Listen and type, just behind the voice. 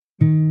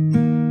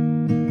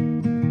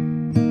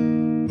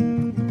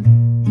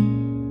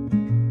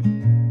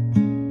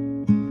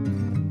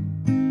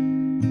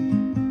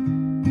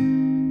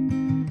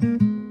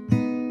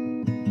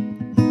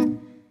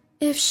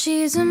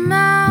she's a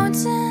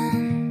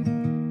mountain,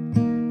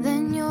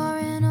 then you're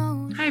an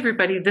ocean. Hi,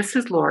 everybody. This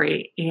is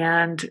Lori,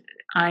 and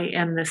I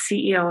am the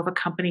CEO of a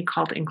company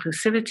called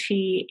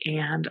Inclusivity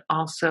and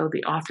also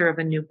the author of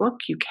a new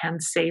book, You Can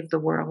Save the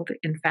World.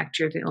 In fact,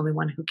 you're the only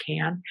one who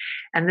can.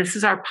 And this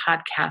is our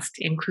podcast,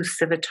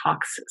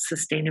 Inclusivitalks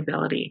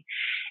Sustainability.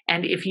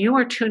 And if you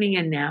are tuning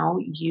in now,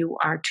 you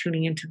are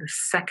tuning into the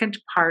second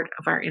part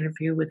of our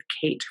interview with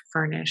Kate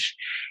Furnish.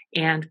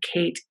 And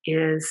Kate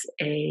is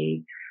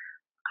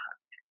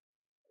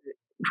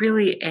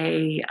really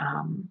a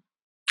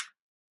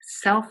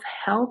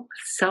self-help,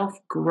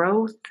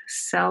 self-growth,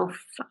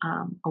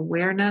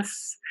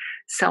 self-awareness,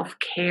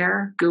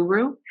 self-care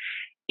guru,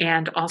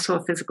 and also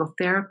a physical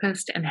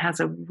therapist, and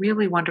has a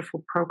really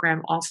wonderful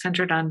program all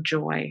centered on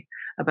joy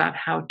about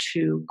how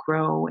to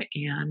grow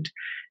and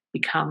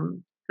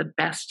become the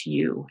best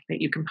you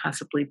that you can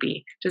possibly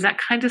be. Does that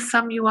kind of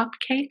sum you up,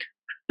 Kate?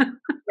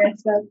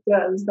 Yes, that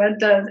does. That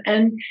does.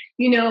 And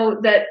you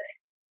know that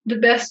the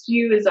best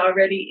you is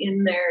already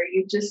in there.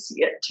 You just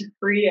get to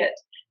free it.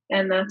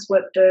 And that's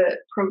what the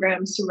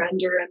program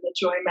Surrender and the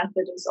Joy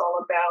Method is all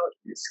about,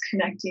 is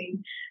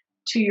connecting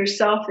to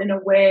yourself in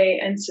a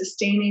way and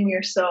sustaining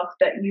yourself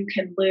that you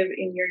can live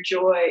in your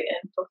joy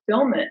and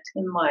fulfillment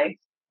in life.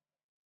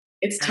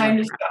 It's time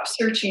to stop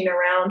searching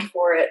around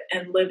for it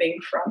and living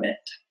from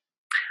it.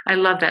 I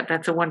love that.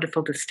 That's a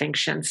wonderful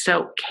distinction.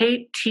 So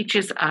Kate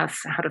teaches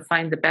us how to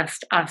find the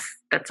best us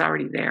that's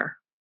already there.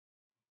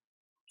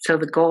 So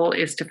the goal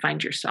is to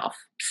find yourself.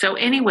 So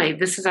anyway,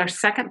 this is our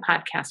second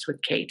podcast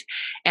with Kate.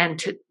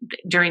 And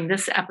during the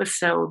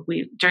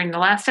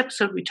last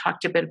episode, we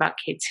talked a bit about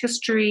Kate's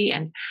history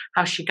and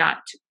how she got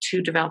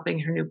to developing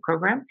her new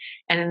program.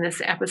 And in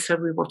this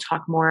episode, we will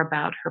talk more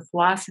about her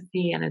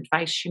philosophy and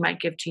advice she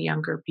might give to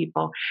younger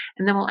people.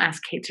 And then we'll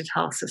ask Kate to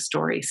tell us a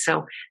story.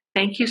 So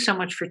thank you so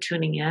much for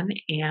tuning in,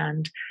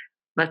 and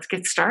let's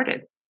get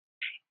started.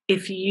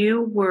 If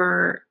you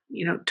were,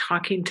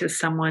 talking to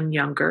someone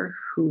younger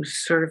who's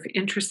sort of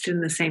interested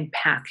in the same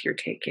path you're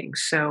taking,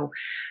 so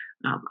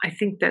I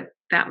think that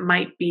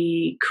might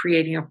be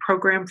creating a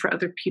program for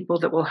other people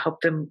that will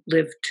help them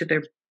live to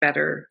their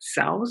better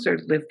selves or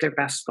live their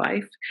best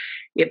life.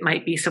 It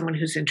might be someone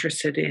who's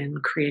interested in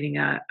creating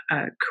a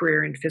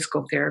career in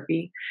physical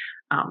therapy,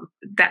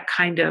 that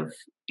kind of,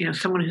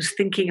 someone who's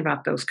thinking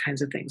about those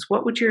kinds of things.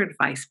 What would your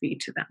advice be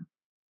to them?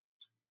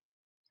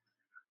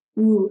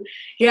 Ooh,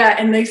 yeah,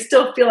 and they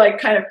still feel like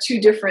kind of two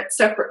different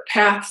separate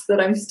paths that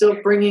I'm still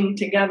bringing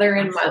together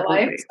in my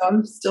life. So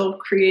I'm still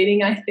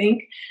creating, I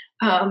think.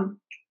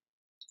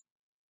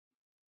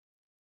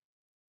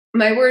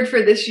 My word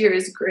for this year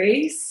is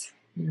grace.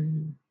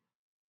 And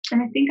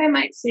I think I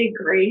might say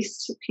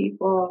grace to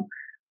people,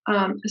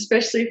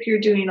 especially if you're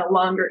doing a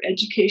longer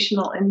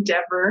educational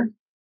endeavor.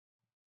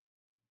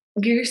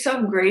 Give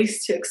yourself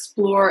grace to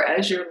explore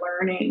as you're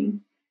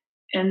learning,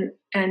 and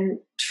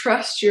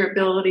trust your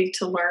ability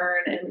to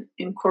learn and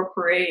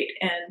incorporate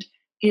and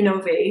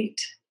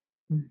innovate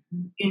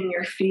in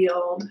your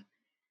field.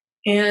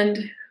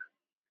 And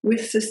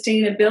with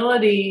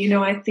sustainability,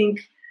 I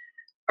think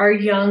our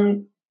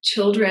young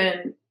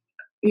children,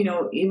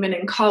 even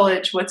in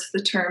college, what's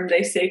the term?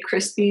 They say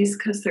Krispies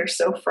because they're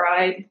so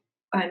fried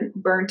and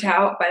burnt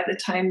out by the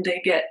time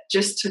they get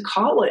just to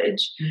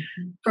college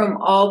from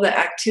all the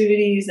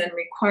activities and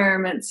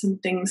requirements and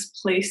things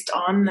placed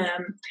on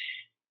them.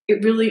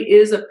 It really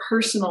is a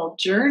personal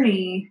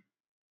journey.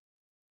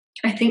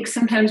 I think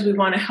sometimes we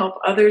want to help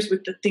others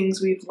with the things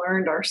we've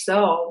learned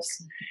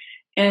ourselves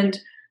and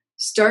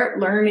start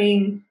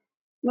learning,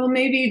 well,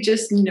 maybe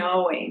just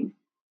knowing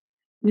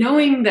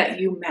that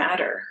you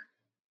matter.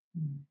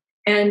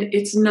 And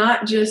it's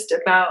not just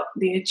about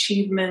the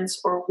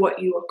achievements or what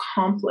you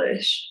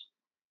accomplish,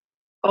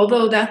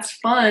 although that's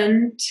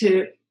fun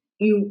to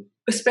you,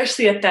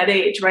 especially at that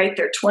age, right?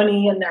 They're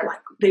 20 and they're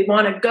like, they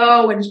want to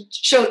go and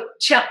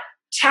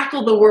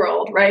tackle the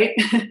world, right?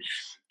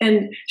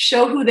 And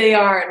show who they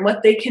are and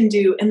what they can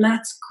do. And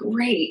that's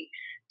great.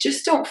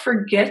 Just don't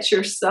forget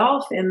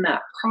yourself in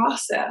that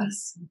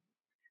process,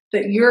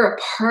 that you're a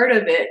part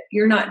of it.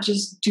 You're not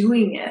just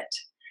doing it,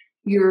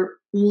 you're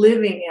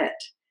living it.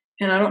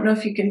 And I don't know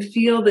if you can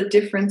feel the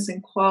difference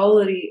in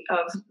quality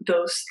of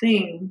those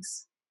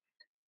things.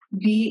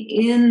 Be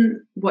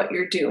in what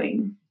you're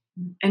doing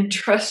and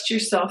trust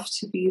yourself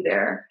to be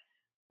there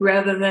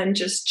rather than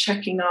just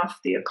checking off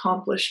the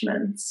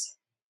accomplishments.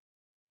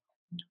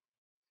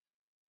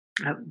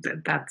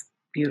 That's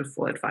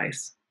beautiful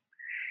advice.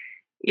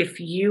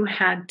 If you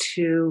had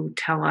to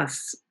tell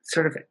us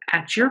sort of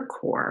at your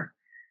core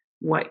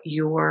what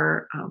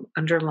your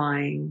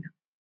underlying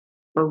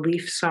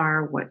beliefs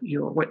are, what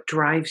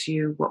drives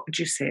you, what would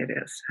you say it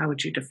is? How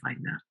would you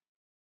define that?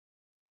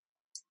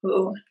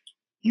 Oh,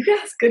 you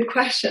ask good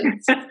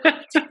questions.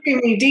 Taking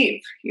me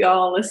deep,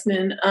 y'all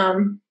listening.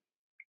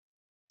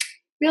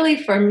 Really,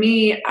 for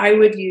me, I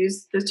would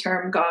use the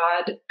term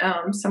God.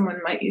 Someone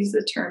might use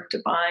the term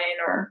divine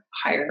or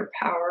higher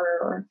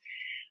power.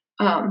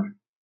 Or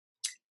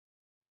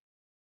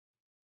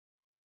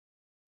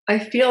I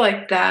feel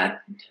like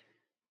that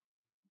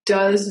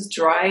does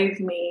drive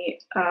me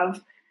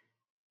of,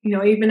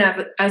 even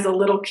as a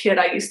little kid,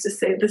 I used to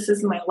say, this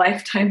is my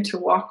lifetime to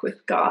walk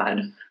with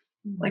God.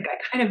 Like I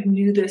kind of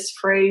knew this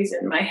phrase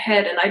in my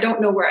head, and I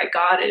don't know where I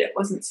got it. It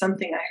wasn't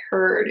something I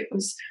heard. It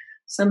was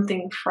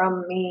something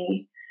from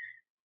me.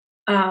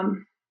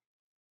 And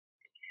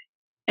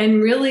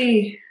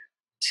really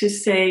to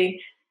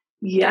say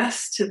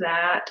yes to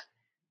that.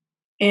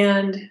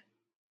 And,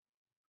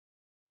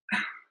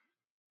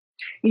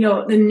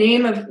 the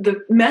name of the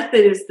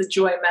method is the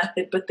Joy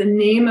Method, but the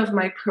name of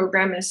my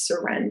program is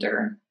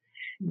Surrender.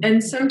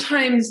 And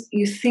sometimes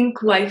you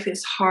think life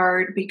is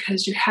hard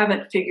because you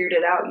haven't figured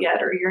it out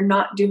yet, or you're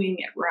not doing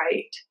it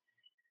right.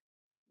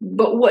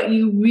 But what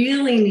you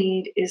really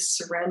need is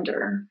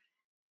surrender,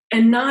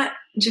 and not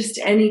just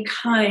any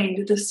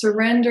kind, the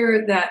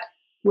surrender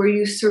where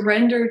you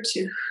surrender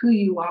to who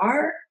you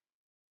are,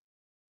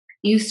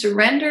 you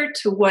surrender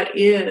to what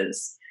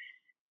is,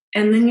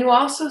 and then you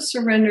also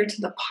surrender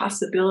to the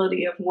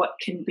possibility of what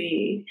can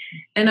be.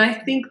 And I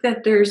think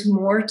that there's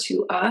more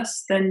to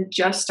us than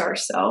just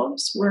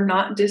ourselves. We're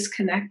not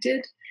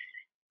disconnected.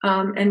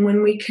 And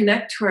when we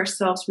connect to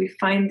ourselves, we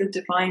find the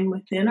divine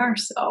within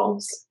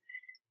ourselves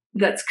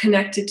that's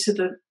connected to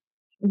the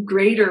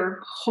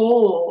greater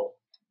whole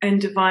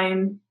and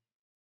divine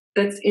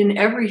that's in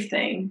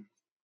everything.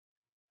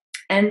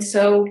 And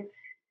so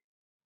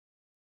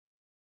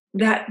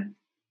that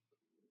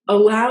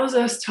allows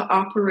us to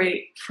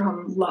operate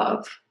from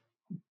love.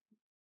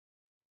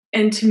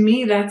 And to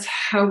me, that's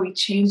how we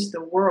change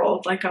the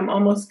world. Like, I'm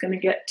almost going to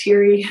get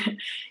teary.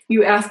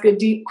 You ask a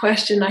deep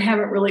question. I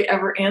haven't really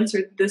ever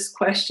answered this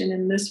question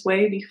in this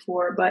way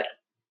before,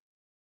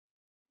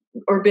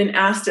 or been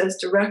asked as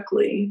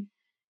directly.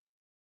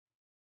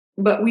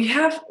 But we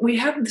have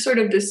sort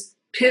of this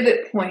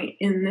pivot point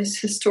in this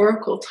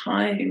historical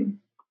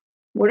time.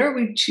 What are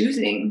we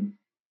choosing?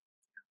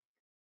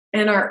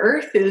 And our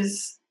earth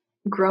is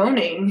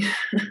groaning.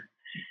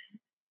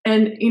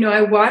 And,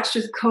 I watched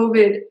with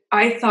COVID,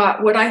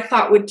 what I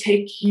thought would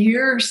take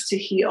years to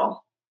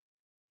heal,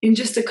 in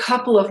just a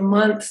couple of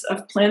months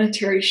of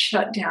planetary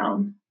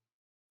shutdown,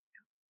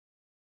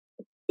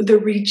 the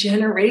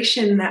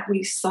regeneration that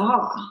we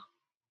saw.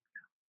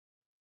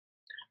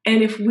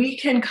 And if we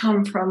can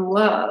come from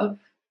love,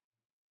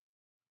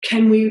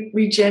 can we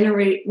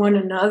regenerate one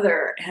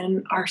another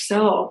and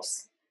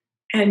ourselves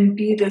and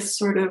be this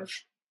sort of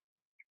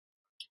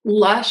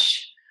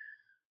lush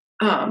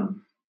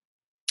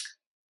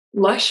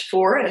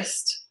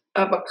forest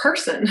of a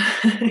person,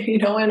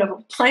 and of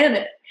a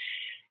planet.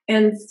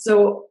 And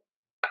so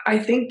I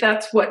think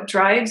that's what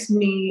drives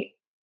me.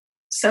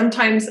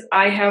 Sometimes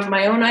I have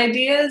my own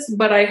ideas,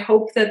 but I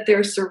hope that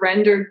they're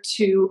surrendered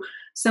to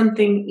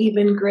something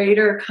even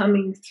greater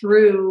coming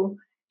through.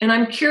 And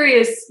I'm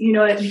curious,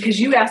 because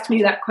you asked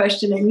me that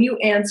question and you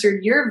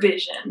answered your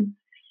vision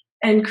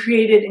and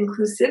created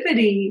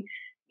inclusivity,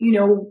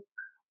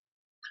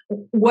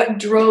 what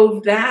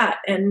drove that?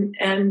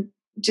 And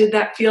did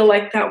that feel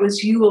like that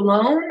was you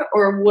alone,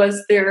 or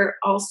was there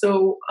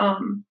also,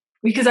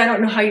 because I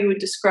don't know how you would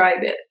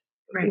describe it,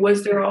 right,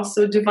 was there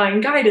also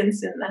divine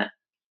guidance in that?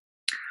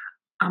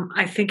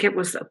 I think it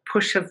was a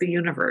push of the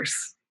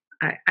universe.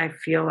 I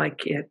feel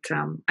like it,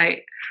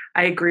 I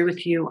agree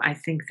with you. I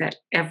think that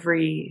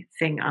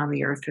everything on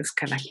the earth is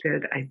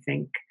connected. I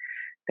think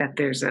that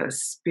there's a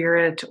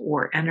spirit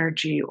or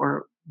energy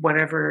or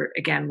whatever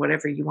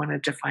you want to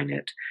define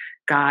it,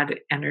 God,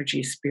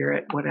 energy,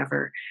 spirit,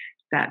 whatever,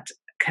 that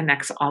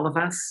connects all of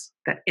us,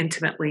 that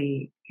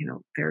intimately,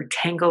 there are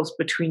tangles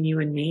between you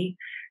and me,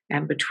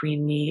 and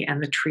between me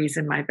and the trees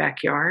in my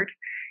backyard.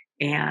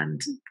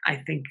 And I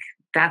think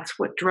that's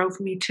what drove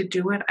me to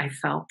do it. I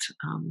felt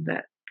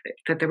that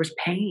there was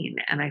pain,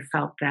 and I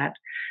felt that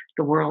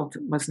the world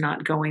was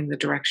not going the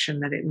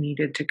direction that it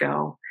needed to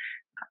go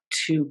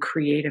to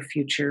create a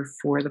future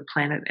for the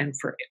planet and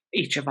for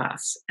each of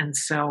us. And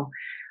so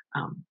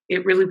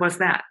it really was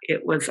that.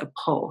 It was a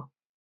pull.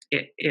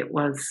 It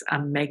was a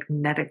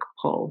magnetic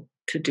pull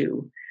to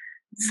do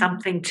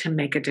something to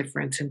make a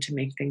difference and to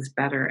make things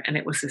better. And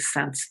it was a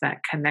sense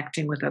that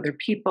connecting with other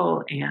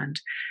people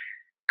and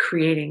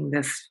creating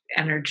this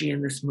energy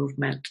and this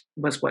movement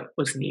was what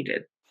was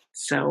needed.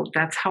 So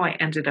that's how I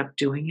ended up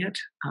doing it.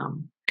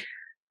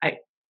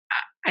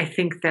 I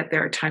think that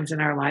there are times in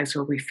our lives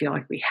where we feel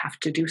like we have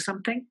to do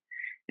something,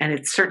 and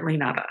it's certainly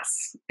not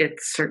us.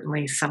 It's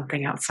certainly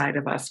something outside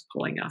of us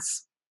pulling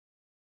us.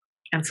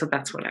 And so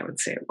that's what I would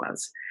say it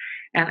was.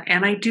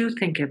 And I do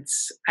think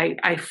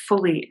I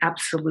fully,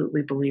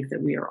 absolutely believe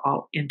that we are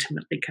all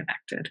intimately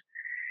connected,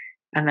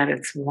 and that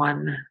it's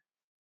one.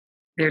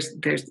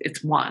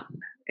 It's one.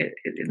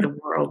 The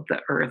world,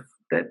 the earth,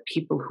 the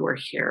people who are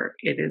here,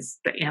 it is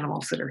the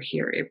animals that are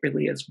here. It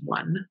really is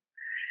one.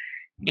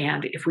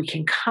 And if we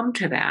can come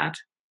to that,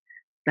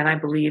 then I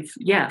believe,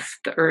 yes,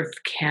 the earth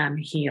can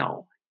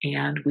heal,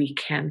 and we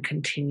can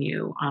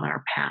continue on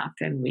our path,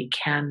 and we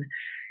can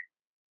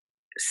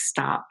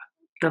stop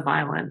the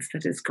violence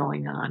that is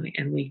going on,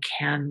 and we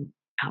can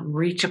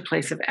reach a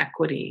place of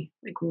equity,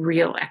 like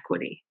real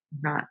equity,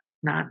 not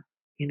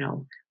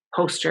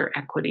poster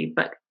equity,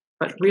 but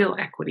real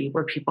equity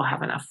where people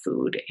have enough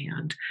food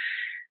and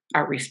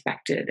are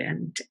respected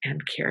and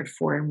cared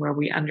for, and where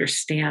we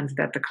understand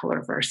that the color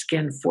of our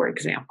skin, for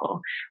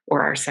example,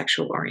 or our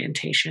sexual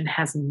orientation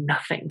has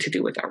nothing to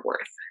do with our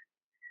worth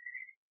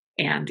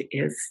and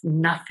is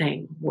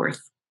nothing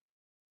worth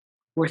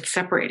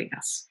separating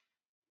us.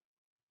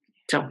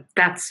 So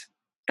that's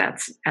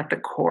at the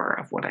core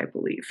of what I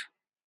believe.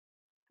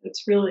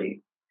 It's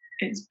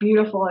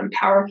beautiful and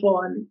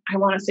powerful. And I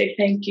want to say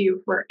thank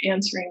you for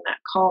answering that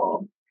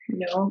call,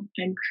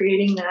 and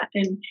creating that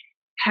and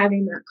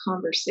having that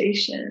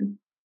conversation.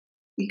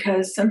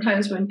 Because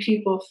sometimes when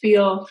people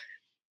feel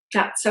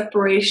that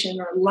separation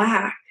or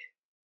lack,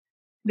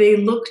 they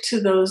look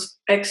to those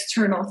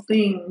external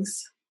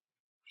things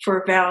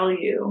for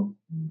value.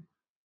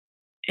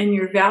 And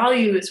your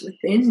value is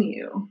within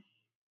you.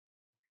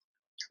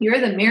 You're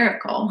the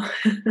miracle.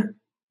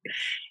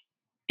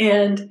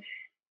 And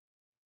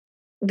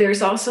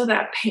there's also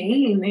that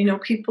pain,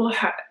 people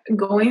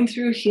going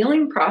through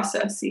healing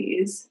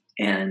processes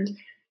and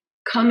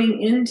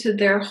coming into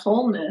their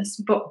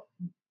wholeness. But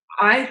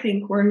I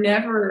think we're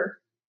never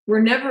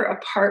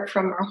apart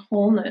from our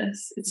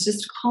wholeness. It's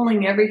just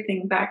calling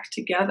everything back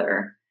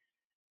together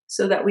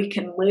so that we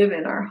can live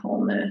in our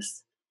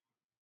wholeness.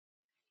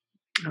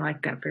 I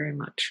like that very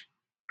much.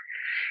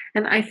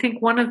 And I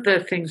think one of the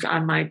things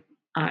on my,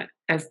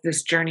 as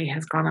this journey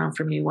has gone on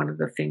for me, one of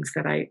the things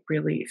that I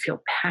really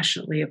feel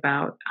passionately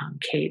about,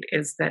 Kate,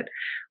 is that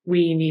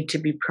we need to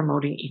be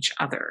promoting each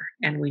other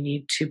and we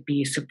need to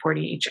be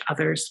supporting each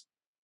other's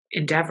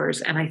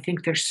endeavors. And I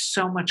think there's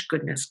so much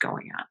goodness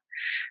going on.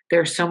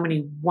 There are so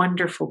many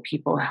wonderful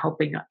people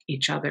helping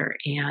each other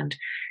and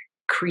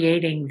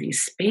creating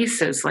these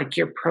spaces like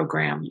your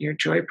program, your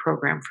Joy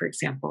program, for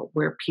example,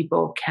 where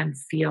people can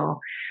feel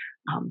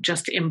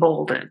just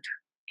emboldened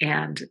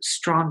and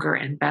stronger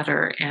and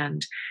better.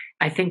 And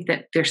I think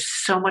that there's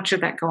so much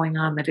of that going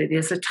on that it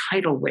is a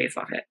tidal wave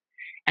of it.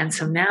 And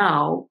so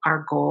now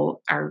our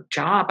goal, our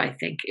job, I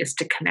think, is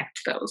to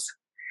connect those.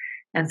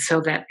 And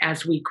so that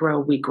as we grow,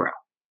 we grow.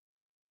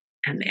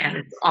 And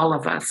it's all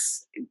of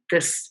us,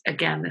 this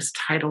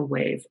tidal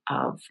wave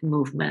of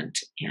movement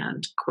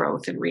and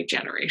growth and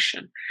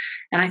regeneration.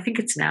 And I think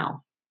it's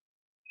now.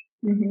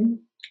 Mm-hmm.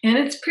 And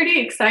it's pretty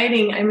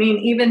exciting. I mean,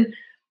 even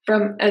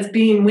from as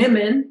being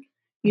women,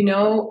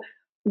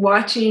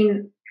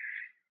 watching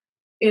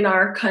in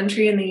our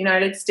country, in the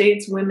United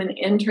States, women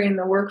entering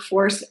the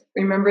workforce.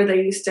 Remember,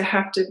 they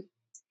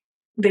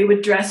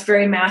would dress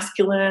very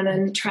masculine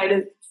and try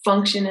to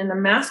function in a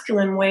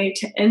masculine way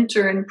to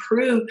enter and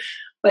prove.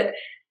 But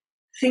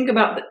think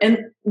about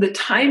the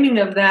timing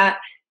of that,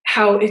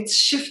 how it's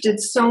shifted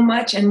so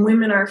much, and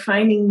women are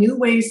finding new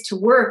ways to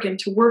work and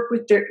to work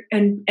with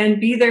and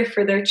be there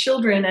for their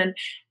children and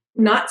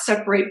not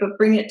separate, but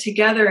bring it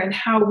together, and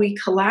how we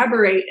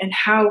collaborate and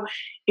how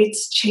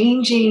it's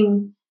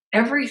changing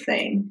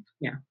everything.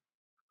 Yeah.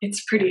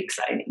 It's pretty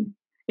exciting.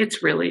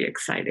 It's really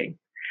exciting.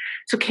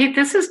 So, Kate,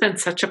 this has been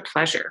such a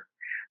pleasure.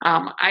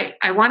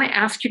 I want to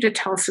ask you to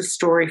tell us a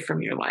story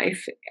from your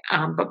life.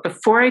 But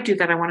before I do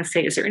that, I want to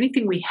say, is there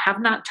anything we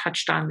have not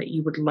touched on that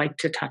you would like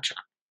to touch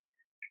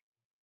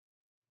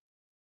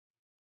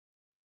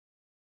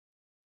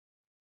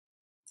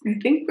on? I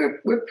think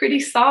we're pretty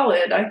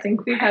solid. I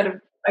think we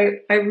had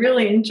I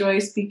really enjoy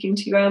speaking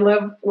to you. I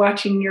love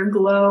watching your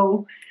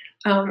glow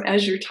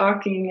as you're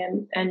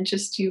talking and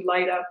just you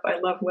light up. I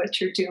love what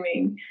you're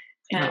doing.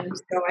 And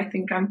so I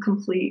think I'm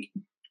complete.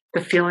 The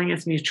feeling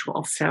is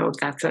mutual. So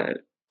that's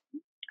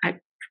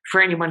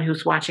for anyone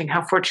who's watching,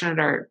 how fortunate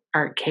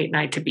are Kate and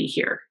I to be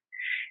here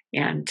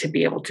and to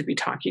be able to be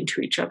talking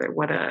to each other.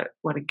 What a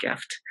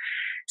gift.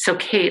 So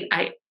Kate,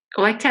 I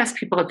like to ask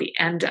people at the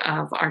end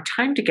of our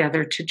time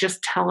together to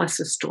just tell us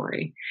a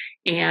story.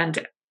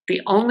 And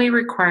the only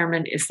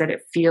requirement is that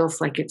it feels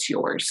like it's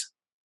yours.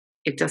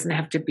 It doesn't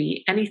have to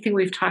be anything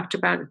we've talked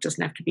about. It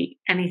doesn't have to be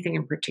anything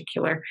in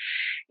particular.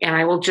 And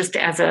I will just,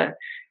 as an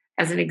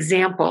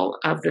example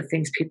of the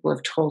things people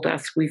have told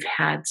us, we've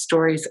had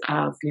stories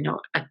of,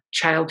 a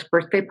child's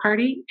birthday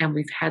party, and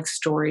we've had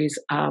stories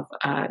of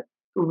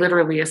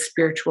literally a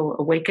spiritual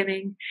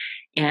awakening,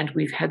 and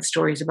we've had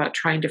stories about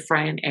trying to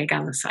fry an egg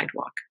on the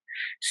sidewalk.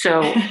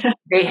 So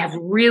they have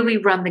really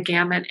run the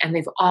gamut, and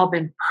they've all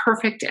been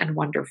perfect and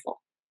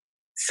wonderful.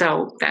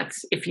 So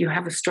if you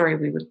have a story,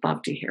 we would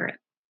love to hear it.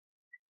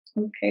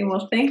 Okay,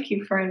 well, thank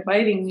you for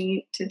inviting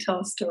me to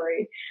tell a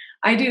story.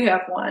 I do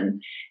have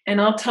one,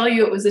 and I'll tell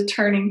you it was a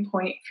turning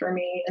point for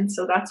me, and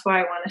so that's why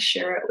I want to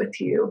share it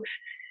with you.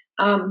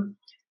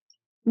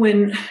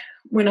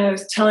 When I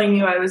was telling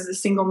you I was a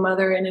single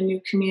mother in a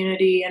new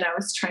community, and I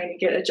was trying to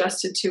get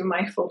adjusted to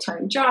my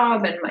full-time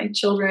job and my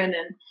children,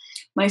 and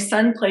my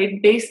son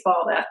played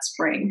baseball that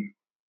spring.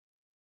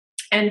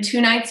 And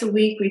 2 nights a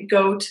week, we'd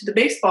go to the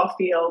baseball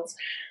fields,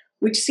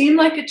 which seemed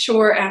like a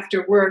chore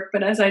after work.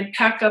 But as I'd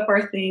pack up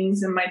our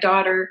things and my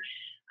daughter,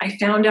 I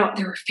found out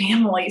there were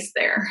families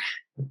there.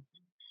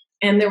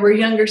 And there were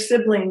younger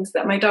siblings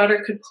that my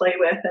daughter could play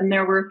with. And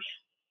there were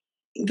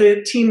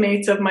the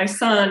teammates of my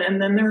son. And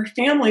then there were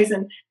families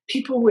and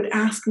people would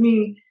ask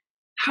me,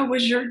 how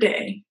was your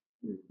day?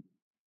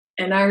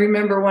 And I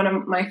remember one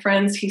of my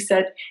friends, he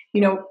said,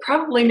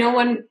 probably no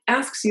one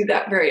asks you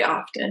that very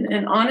often.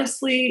 And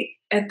honestly,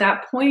 at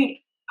that point,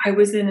 I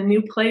was in a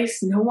new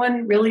place. No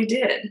one really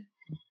did.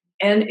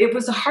 And it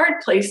was a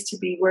hard place to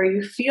be, where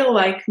you feel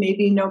like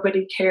maybe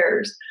nobody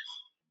cares.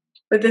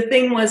 But the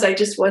thing was, I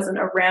just wasn't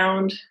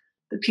around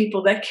the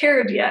people that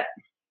cared yet.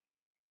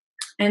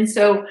 And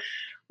so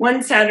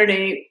one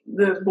Saturday,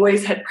 the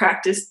boys had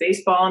practiced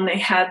baseball, and they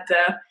had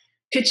the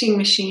pitching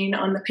machine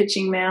on the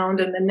pitching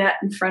mound and the net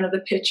in front of the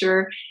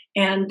pitcher,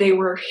 and they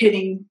were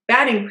hitting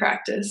batting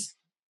practice.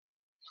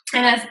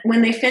 And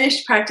when they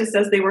finished practice,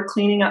 as they were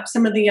cleaning up,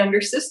 some of the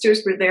younger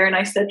sisters were there, and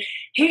I said,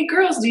 hey,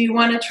 girls, do you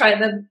want to try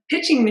the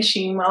pitching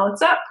machine while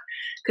it's up?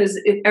 Because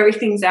if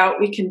everything's out,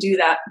 we can do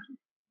that.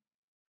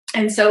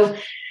 And so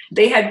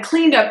they had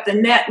cleaned up the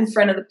net in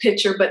front of the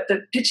pitcher, but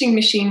the pitching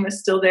machine was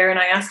still there. And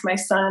I asked my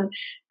son,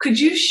 could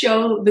you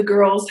show the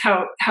girls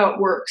how it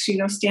works?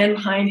 Stand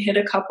behind, hit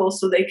a couple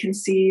so they can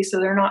see, so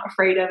they're not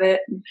afraid of it.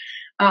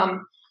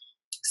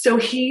 So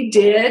he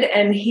did,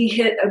 and he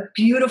hit a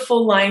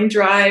beautiful line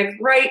drive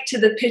right to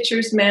the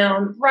pitcher's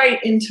mound, right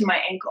into my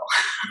ankle.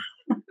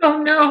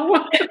 Oh,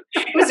 no.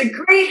 It was a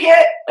great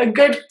hit, a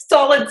good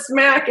solid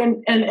smack,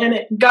 and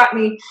it got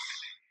me.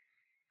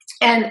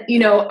 And,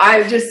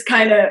 I just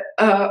kind of,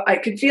 I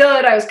could feel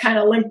it. I was kind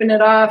of limping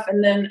it off.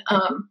 And then,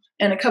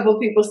 and a couple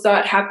of people saw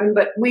it happen,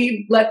 but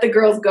we let the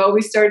girls go.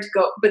 We started to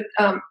go. But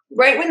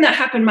right when that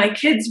happened, my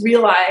kids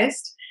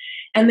realized,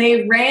 and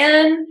they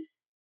ran.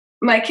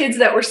 My kids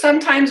that were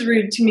sometimes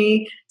rude to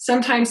me,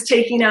 sometimes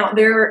taking out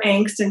their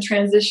angst and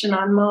transition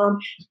on mom,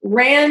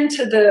 ran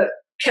to the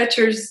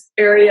catcher's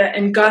area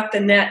and got the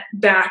net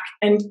back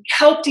and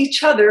helped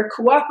each other,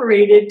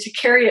 cooperated to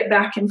carry it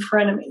back in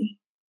front of me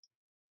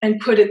and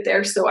put it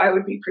there so I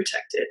would be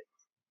protected.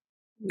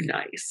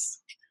 Nice.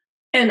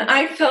 And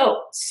I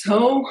felt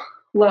so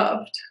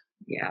loved.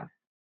 Yeah.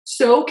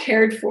 So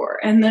cared for.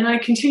 And then I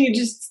continued to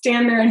just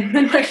stand there, and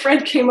then my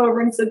friend came over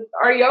and said,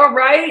 are you all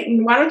right?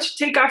 And why don't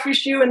you take off your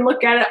shoe and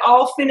look at it?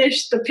 I'll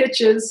finish the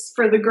pitches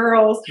for the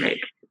girls. Right.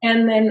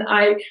 And then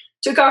I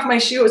took off my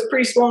shoe. It was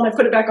pretty swollen. I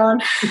put it back on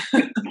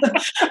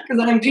because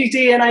I'm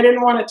PT and I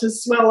didn't want it to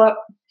swell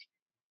up.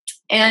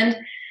 And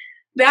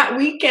that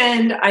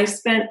weekend, I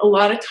spent a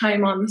lot of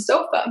time on the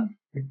sofa.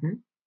 Mm-hmm.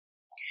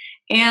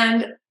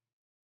 And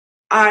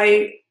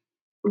I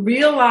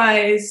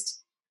realized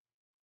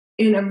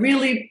in a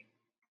really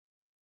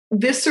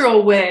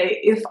visceral way,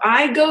 if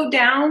I go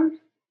down,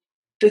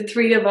 the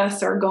three of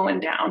us are going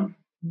down.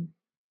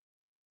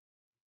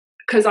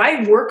 Because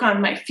I work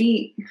on my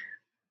feet.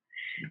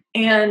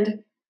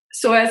 And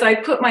so as I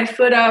put my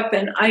foot up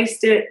and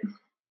iced it,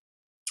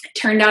 it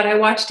turned out I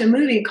watched a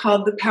movie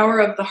called The Power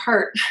of the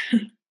Heart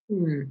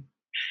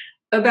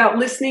about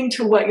listening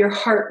to what your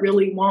heart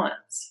really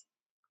wants.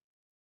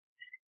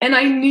 And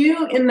I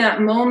knew in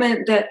that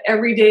moment that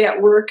every day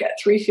at work at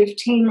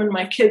 3:15, when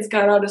my kids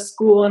got out of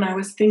school and I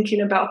was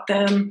thinking about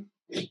them,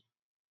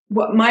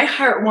 what my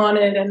heart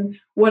wanted and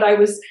what I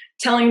was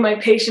telling my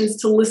patients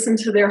to listen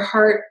to their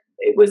heart.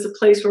 It was a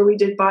place where we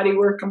did body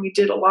work, and we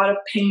did a lot of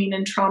pain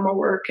and trauma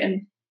work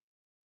and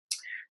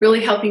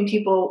really helping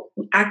people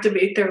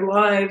activate their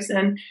lives.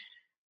 And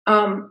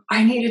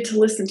I needed to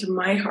listen to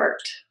my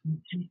heart.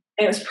 Mm-hmm.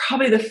 And it was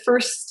probably the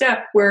first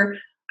step where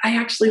I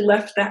actually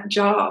left that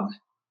job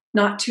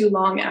not too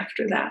long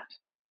after that.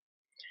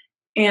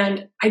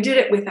 And I did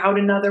it without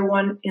another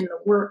one in the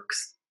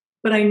works.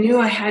 But I knew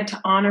I had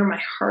to honor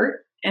my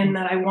heart and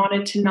that I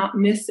wanted to not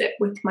miss it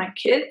with my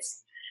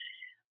kids.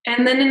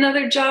 And then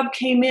another job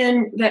came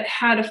in that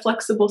had a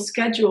flexible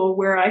schedule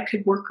where I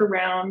could work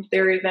around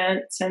their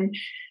events and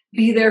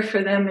be there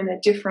for them in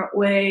a different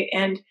way.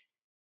 And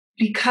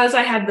because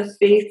I had the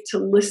faith to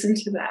listen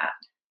to that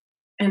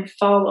and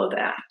follow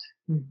that,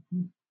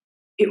 mm-hmm.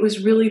 It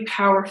was really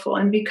powerful.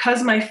 And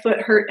because my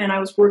foot hurt and I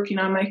was working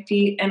on my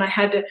feet and I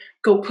had to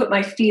go put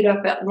my feet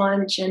up at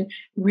lunch and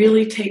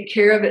really take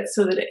care of it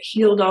so that it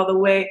healed all the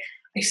way,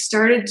 I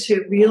started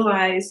to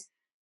realize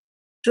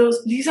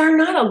these are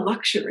not a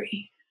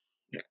luxury.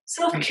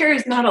 Self-care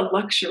is not a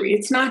luxury.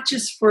 It's not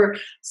just for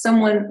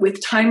someone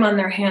with time on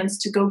their hands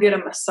to go get a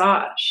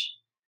massage.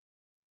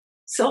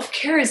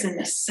 Self-care is a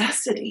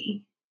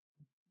necessity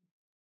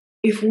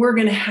if we're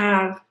going to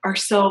have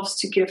ourselves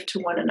to give to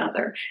one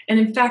another. And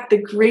in fact,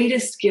 the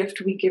greatest gift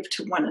we give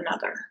to one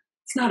another,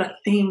 it's not a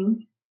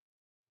thing.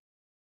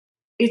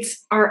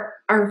 It's our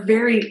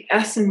very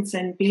essence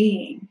and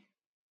being.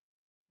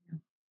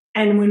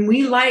 And when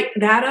we light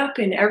that up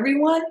in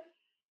everyone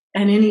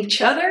and in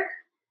each other,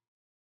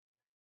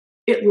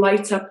 it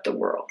lights up the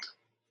world.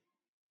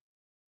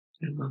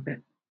 I love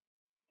it.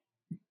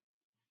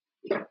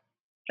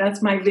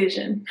 That's my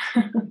vision.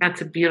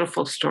 That's a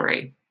beautiful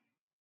story.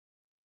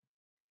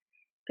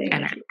 Thank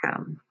and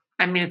you.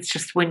 I mean, it's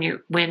just when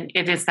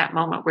it is that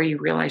moment where you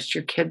realize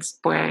your kids,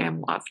 boy, I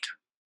am loved,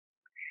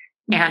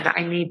 and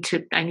I need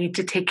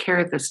to take care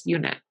of this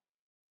unit.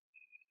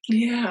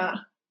 Yeah.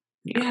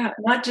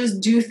 Not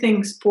just do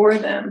things for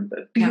them,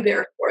 but be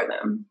there for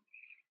them.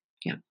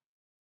 Yeah.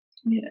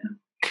 Yeah.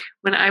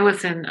 When I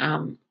was in,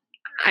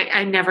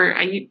 I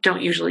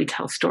don't usually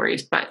tell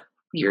stories, but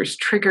yours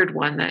triggered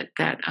one that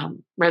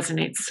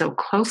resonates so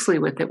closely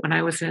with it. When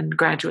I was in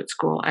graduate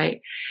school,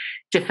 I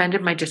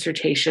defended my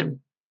dissertation.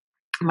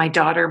 My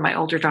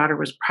older daughter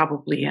was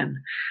probably in,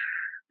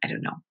 I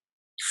don't know,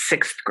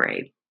 6th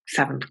grade,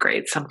 7th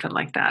grade, something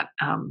like that,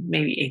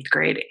 maybe 8th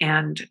grade.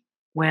 And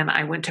when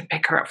I went to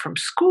pick her up from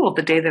school,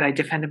 the day that I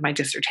defended my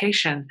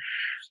dissertation,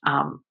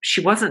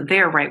 she wasn't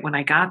there right when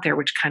I got there,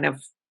 which kind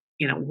of,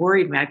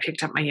 worried me. I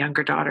picked up my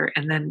younger daughter,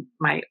 and then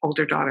my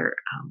older daughter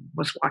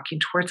was walking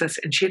towards us,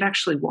 and she had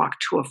actually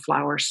walked to a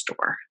flower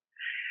store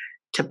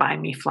to buy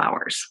me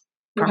flowers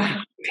for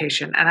my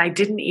dissertation. And I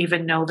didn't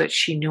even know that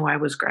she knew I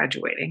was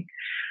graduating.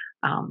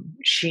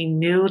 She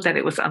knew that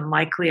it was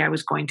unlikely I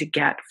was going to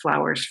get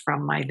flowers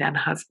from my then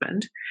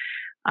husband.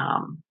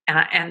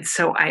 And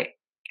so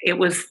it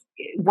was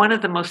one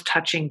of the most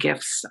touching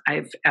gifts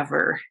I've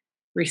ever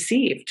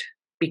received,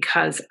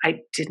 because I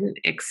didn't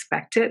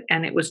expect it.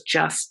 And it was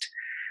just,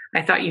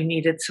 I thought you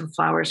needed some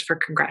flowers for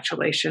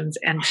congratulations.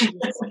 And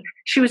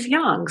she was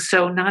young,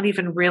 so not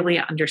even really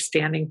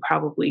understanding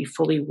probably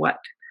fully what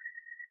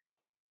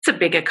it's a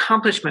big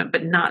accomplishment,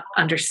 but not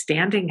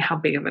understanding how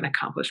big of an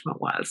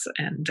accomplishment was.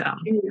 And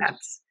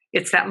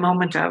it's that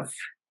moment of,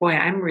 boy,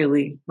 I'm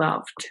really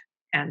loved.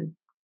 And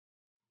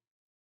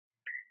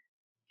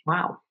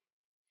wow.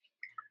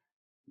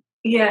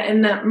 Yeah.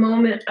 And that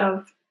moment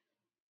of,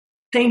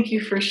 thank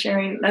you for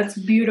sharing. That's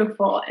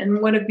beautiful.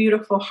 And what a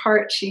beautiful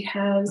heart she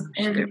has.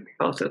 And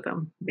both of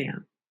them. Yeah.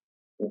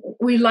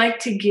 We like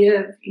to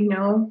give,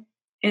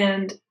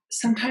 and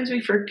sometimes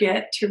we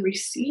forget to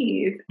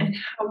receive, and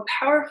how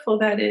powerful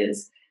that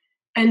is,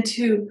 and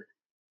to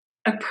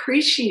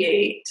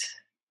appreciate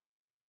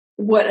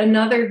what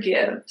another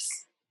gives.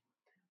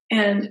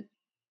 And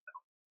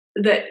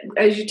that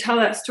as you tell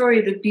that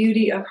story, the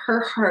beauty of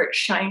her heart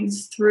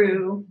shines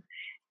through,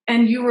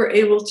 and you were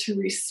able to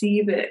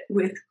receive it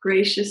with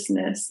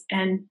graciousness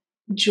and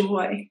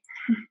joy.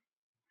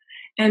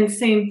 And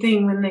same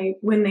thing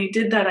when they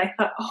did that, I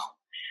thought, oh,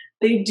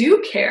 they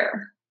do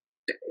care.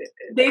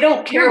 They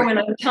don't care when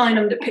I'm telling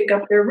them to pick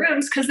up their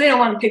rooms, because they don't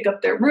want to pick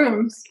up their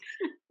rooms,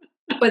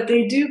 but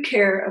they do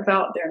care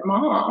about their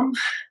mom.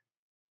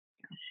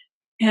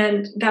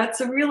 And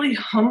that's a really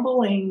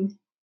humbling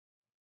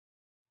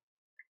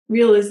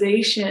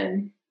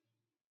realization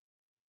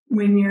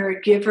when you're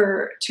a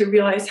giver, to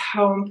realize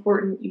how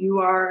important you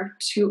are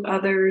to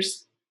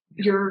others,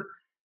 your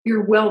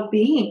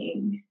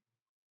well-being.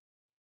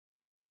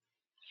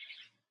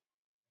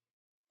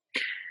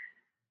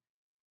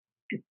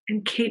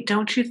 And Kate,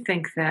 don't you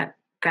think that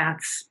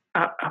that's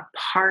a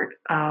part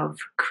of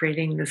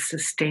creating the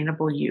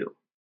sustainable you,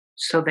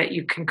 so that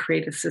you can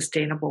create a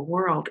sustainable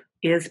world,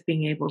 is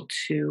being able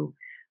to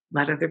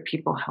let other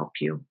people help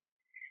you?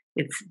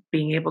 It's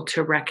being able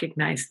to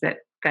recognize that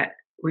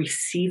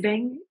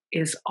receiving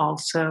is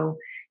also,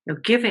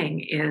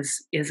 giving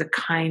is a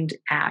kind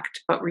act,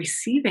 but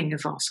receiving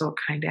is also a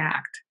kind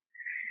act.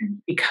 Mm-hmm.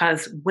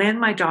 Because when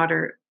my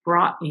daughter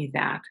brought me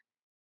that,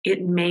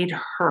 it made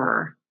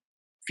her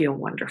feel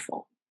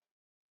wonderful.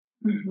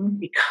 Mm-hmm.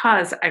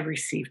 Because I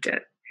received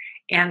it.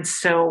 And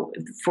so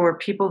for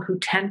people who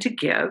tend to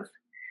give,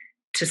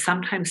 to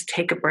sometimes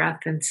take a breath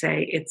and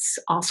say, it's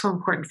also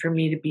important for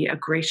me to be a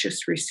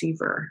gracious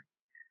receiver,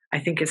 I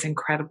think is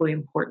incredibly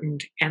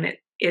important. And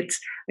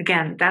it's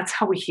again, that's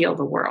how we heal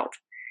the world,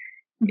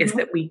 mm-hmm. is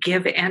that we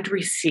give and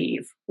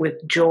receive with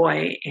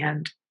joy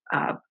and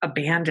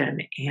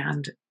abandon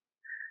and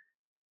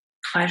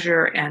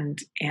pleasure and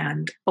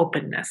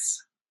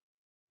openness.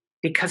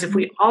 Because if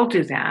we all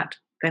do that,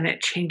 then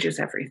it changes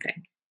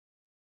everything.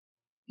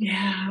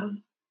 Yeah.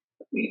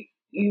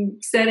 You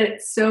said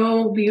it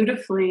so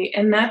beautifully.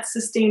 And that's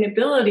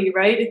sustainability,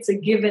 right? It's a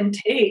give and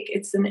take.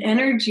 It's an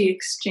energy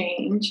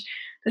exchange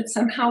that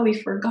somehow we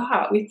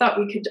forgot. We thought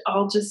we could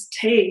all just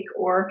take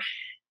or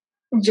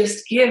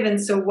just give.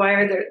 And so why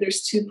are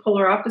there's two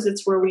polar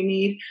opposites where we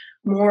need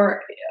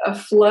more a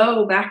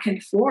flow back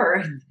and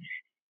forth. Mm-hmm.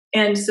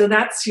 And so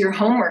that's your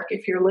homework,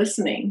 if you're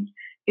listening,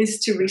 is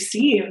to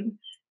receive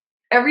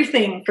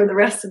everything for the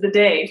rest of the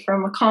day,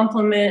 from a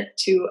compliment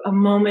to a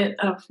moment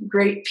of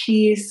great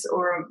peace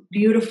or a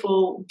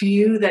beautiful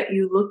view that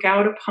you look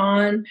out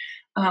upon.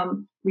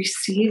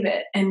 Receive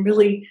it and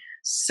really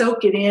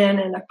soak it in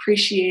and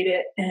appreciate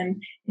it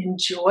and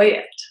enjoy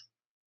it.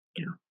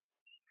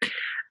 Yeah.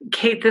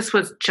 Kate, this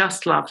was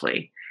just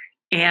lovely.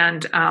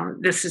 And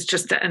this is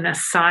just an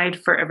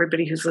aside for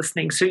everybody who's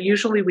listening. So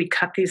usually we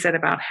cut these at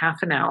about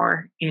half an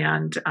hour,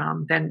 and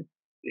then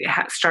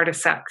start a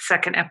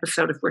second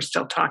episode if we're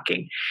still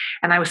talking.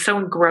 And I was so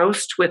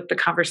engrossed with the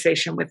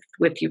conversation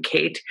with you,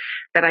 Kate,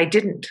 that I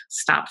didn't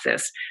stop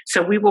this.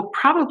 So we will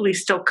probably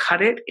still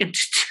cut it into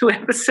 2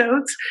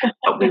 episodes,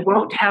 but we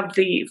won't have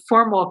the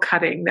formal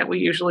cutting that we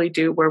usually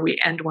do where we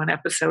end one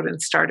episode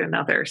and start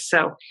another.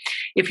 So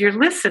if you're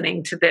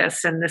listening to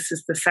this and this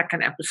is the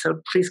second episode,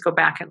 please go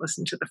back and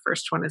listen to the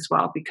first one as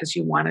well, because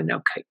you want to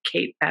know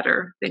Kate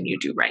better than you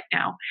do right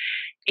now.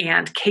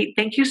 And Kate,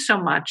 thank you so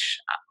much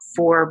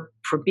for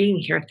being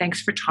here.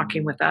 Thanks for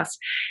talking with us.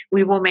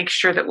 We will make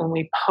sure that when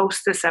we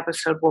post this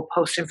episode, we'll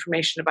post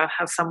information about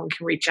how someone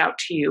can reach out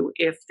to you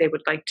if they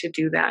would like to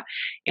do that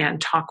and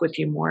talk with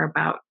you more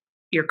about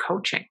your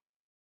coaching.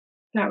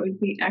 That would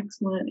be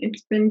excellent.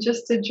 It's been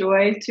just a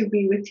joy to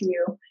be with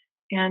you.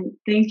 And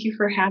thank you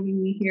for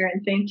having me here.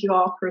 And thank you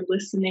all for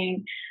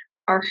listening.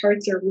 Our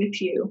hearts are with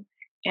you,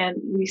 and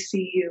we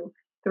see you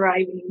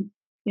thriving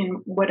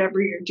in whatever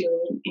you're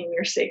doing in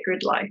your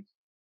sacred life.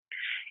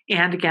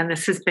 And again,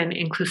 this has been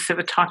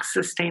Inclusivitalks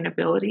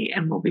Sustainability,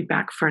 and we'll be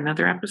back for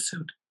another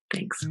episode.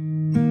 Thanks.